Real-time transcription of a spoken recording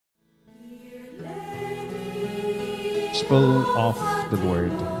Gospel of the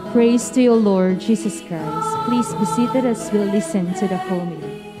Lord. Praise to you, Lord Jesus Christ. Please be seated as we listen to the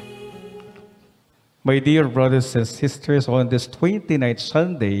homily. My dear brothers and sisters, on this 29th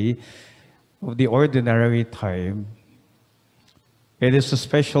Sunday of the Ordinary Time, it is a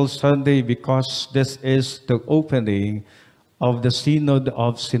special Sunday because this is the opening of the Synod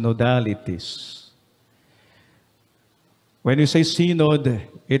of Synodalities. When you say synod,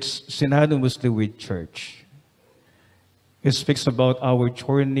 it's synonymously with church. It speaks about our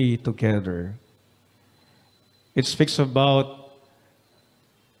journey together. It speaks about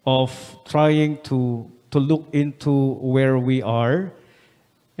trying to look into where we are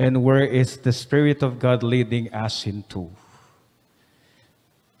and where is the Spirit of God leading us into.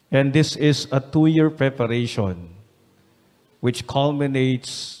 And this is a 2-year preparation which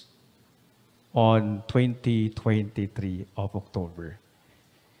culminates on 2023 of October.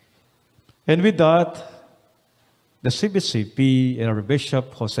 And with that, the CBCP and our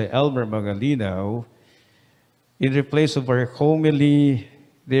Bishop Jose Elmer Magalinaw, in replace of our homily,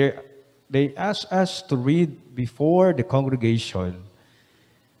 they asked us to read before the congregation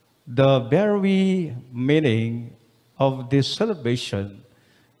the very meaning of this celebration,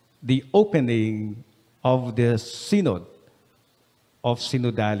 the opening of the Synod of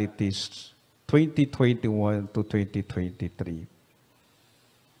Synodalities 2021 to 2023.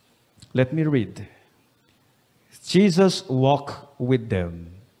 Let me read. Jesus walked with them.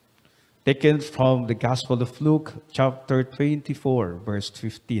 Taken from the Gospel of Luke, chapter 24, verse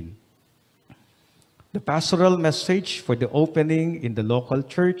 15. The pastoral message for the opening in the local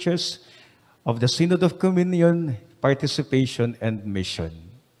churches of the Synod of Communion, Participation, and Mission.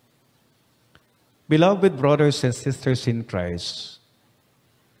 Beloved brothers and sisters in Christ,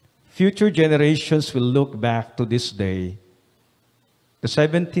 future generations will look back to this day, the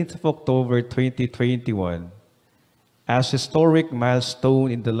 17th of October 2021, as a historic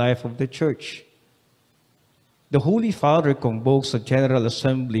milestone in the life of the Church. The Holy Father convokes a General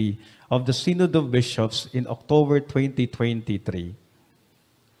Assembly of the Synod of Bishops in October 2023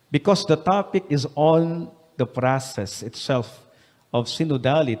 because the topic is on the process itself of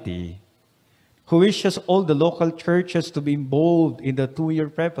synodality, who wishes all the local churches to be involved in the 2-year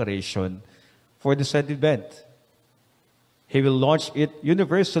preparation for the said event. He will launch it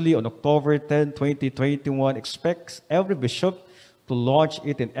universally on October 10, 2021. Expects every bishop to launch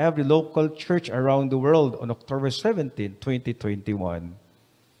it in every local church around the world on October 17, 2021.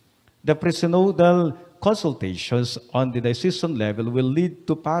 The pre-synodal consultations on the diocesan level will lead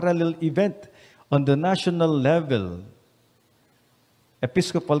to parallel event on the national level,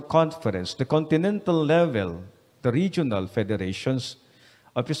 Episcopal Conference, the continental level, the regional federations,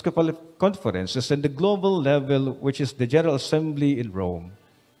 Episcopal conferences, and the global level, which is the General Assembly in Rome.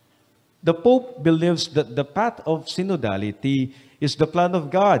 The Pope believes that the path of synodality is the plan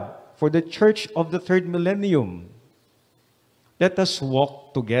of God for the Church of the third millennium. Let us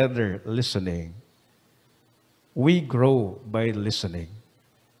walk together listening. We grow by listening.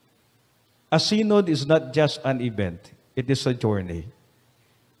 A synod is not just an event, it is a journey.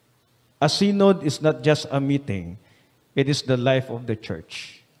 A synod is not just a meeting, it is the life of the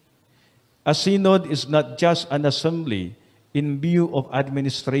Church. A synod is not just an assembly in view of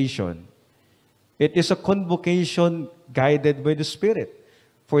administration. It is a convocation guided by the Spirit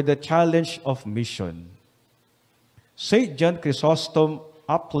for the challenge of mission. St. John Chrysostom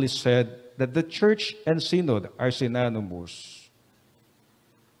aptly said that the Church and synod are synonymous.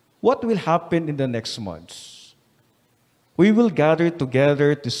 What will happen in the next months? We will gather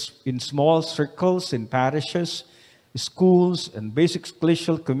together in small circles in parishes, schools, and basic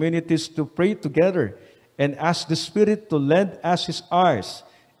ecclesial communities to pray together and ask the Spirit to lend us His eyes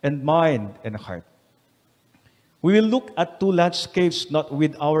and mind and heart. We will look at two landscapes not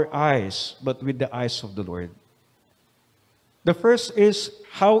with our eyes, but with the eyes of the Lord. The first is,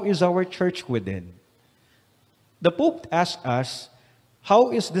 how is our church within? The Pope asked us,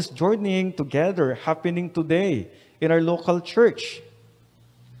 how is this journeying together happening today in our local church?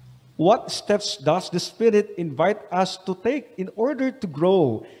 What steps does the Spirit invite us to take in order to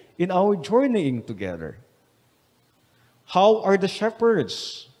grow in our journeying together? How are the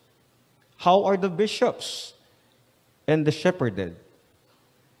shepherds? How are the bishops and the shepherded?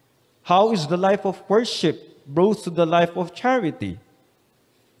 How is the life of worship brought to the life of charity?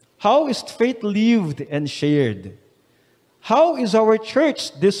 How is faith lived and shared? How is our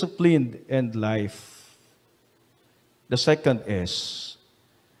church disciplined and life? The second is,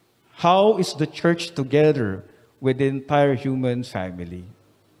 how is the church together with the entire human family?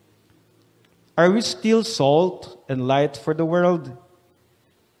 Are we still salt and light for the world?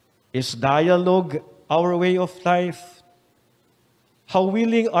 Is dialogue our way of life? How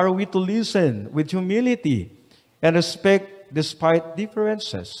willing are we to listen with humility and respect despite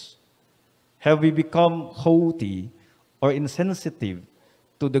differences? Have we become haughty or insensitive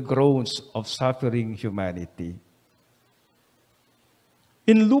to the groans of suffering humanity?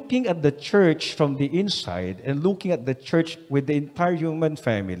 In looking at the church from the inside and looking at the church with the entire human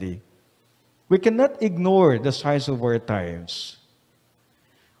family, we cannot ignore the signs of our times.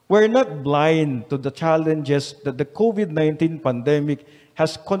 We're not blind to the challenges that the COVID-19 pandemic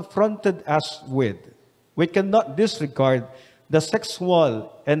has confronted us with. We cannot disregard the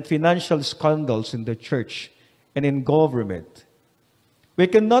sexual and financial scandals in the church and in government. We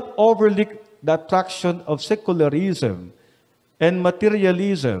cannot overlook the attraction of secularism and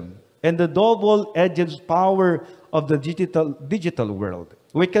materialism and the double-edged power of the digital world.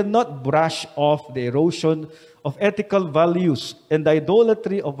 We cannot brush off the erosion of ethical values and the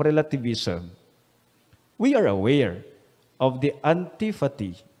idolatry of relativism. We are aware of the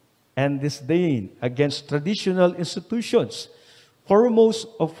antipathy and disdain against traditional institutions, foremost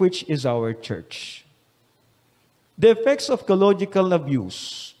of which is our church. The effects of ecological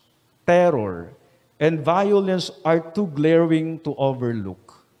abuse, terror, and violence are too glaring to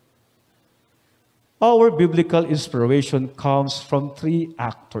overlook. Our biblical inspiration comes from three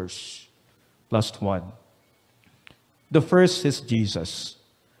actors, plus one. The first is Jesus,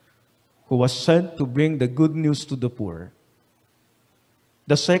 who was sent to bring the good news to the poor.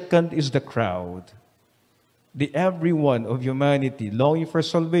 The second is the crowd, the everyone of humanity longing for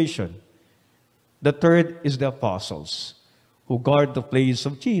salvation. The third is the apostles, who guard the place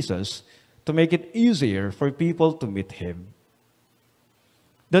of Jesus to make it easier for people to meet him.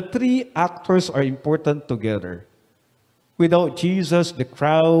 The three actors are important together. Without Jesus, the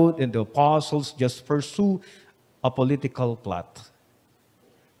crowd and the apostles just pursue a political plot.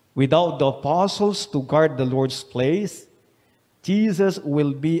 Without the apostles to guard the Lord's place, Jesus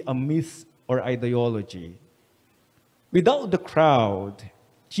will be a myth or ideology. Without the crowd,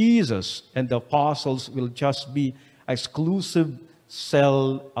 Jesus and the apostles will just be exclusive,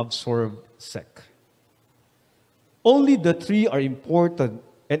 self-absorbed sect. Only the three are important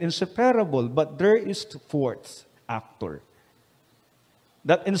and inseparable, but there is a fourth actor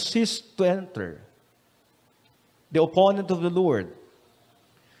that insists to enter, the opponent of the Lord.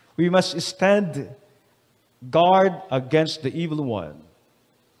 We must stand guard against the evil one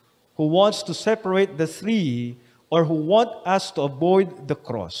who wants to separate the three or who want us to avoid the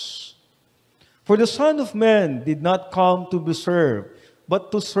cross. For the Son of Man did not come to be served,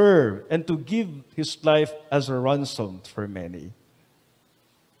 but to serve and to give his life as a ransom for many.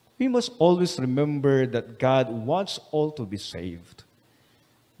 We must always remember that God wants all to be saved.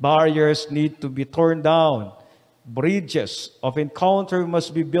 Barriers need to be torn down. Bridges of encounter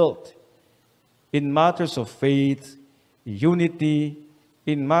must be built. In matters of faith, unity,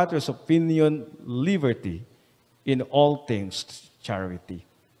 in matters of opinion, liberty, in all things, charity.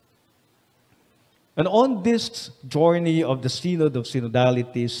 And on this journey of the Synod of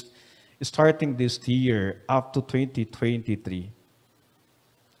Synodalities, starting this year up to 2023,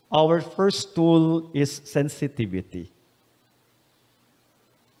 our first tool is sensitivity.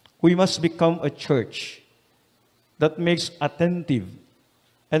 We must become a church that makes attentive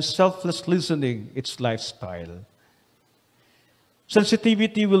and selfless listening its lifestyle.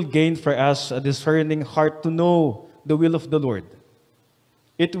 Sensitivity will gain for us a discerning heart to know the will of the Lord.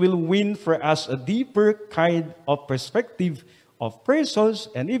 It will win for us a deeper kind of perspective of persons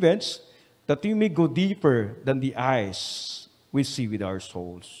and events that we may go deeper than the eyes we see with our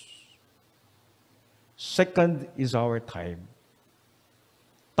souls. Second is our time.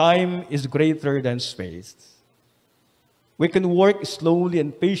 Time is greater than space. We can work slowly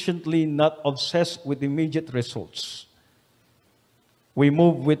and patiently, not obsessed with immediate results. We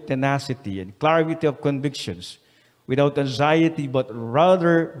move with tenacity and clarity of convictions, without anxiety, but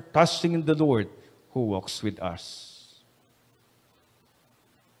rather trusting in the Lord who walks with us.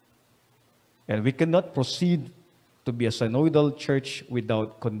 And we cannot proceed to be a synodal church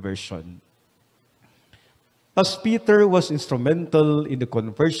without conversion. As Peter was instrumental in the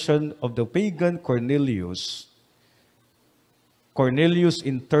conversion of the pagan Cornelius, Cornelius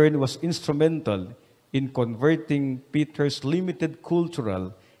in turn was instrumental in converting Peter's limited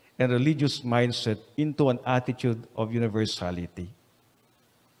cultural and religious mindset into an attitude of universality.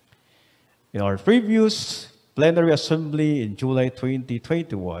 In our previous plenary assembly in July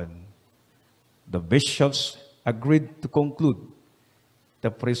 2021, the bishops agreed to conclude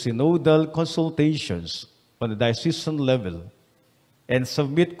the pre-synodal consultations on the diocesan level and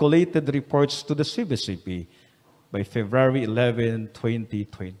submit collated reports to the CBCP by February 11,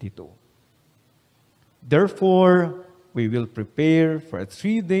 2022. Therefore, we will prepare for a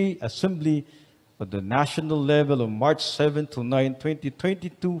 3-day assembly at the national level on March 7 to 9,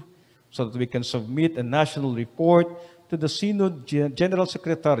 2022, so that we can submit a national report to the Synod General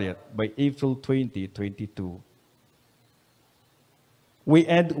Secretariat by April 2022. We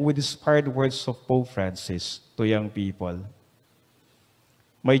end with inspired words of Pope Francis to young people.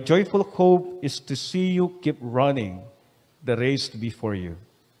 My joyful hope is to see you keep running the race before you.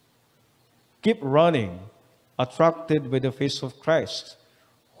 Keep running, attracted by the face of Christ,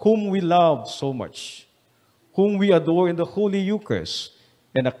 whom we love so much, whom we adore in the Holy Eucharist,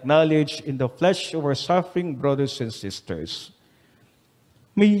 and acknowledge in the flesh of our suffering brothers and sisters.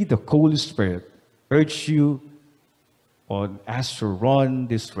 May the Holy Spirit urge you on as to run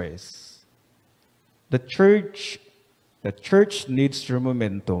this race. The church needs your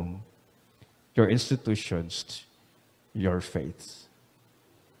momentum, your institutions, your faith.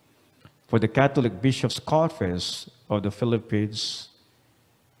 For the Catholic Bishops' Conference of the Philippines,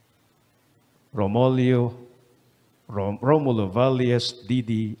 Romulo Valles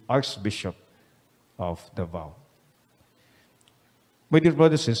Didi, Archbishop of Davao. My dear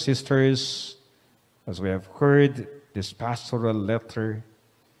brothers and sisters, as we have heard this pastoral letter,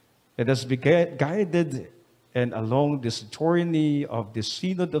 let us be guided and along this journey of the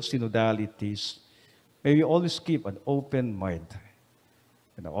Synod of Synodalities, may we always keep an open mind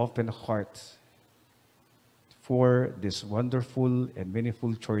and an open heart for this wonderful and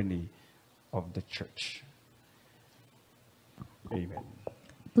meaningful journey of the Church. Amen.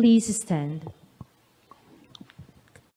 Please stand.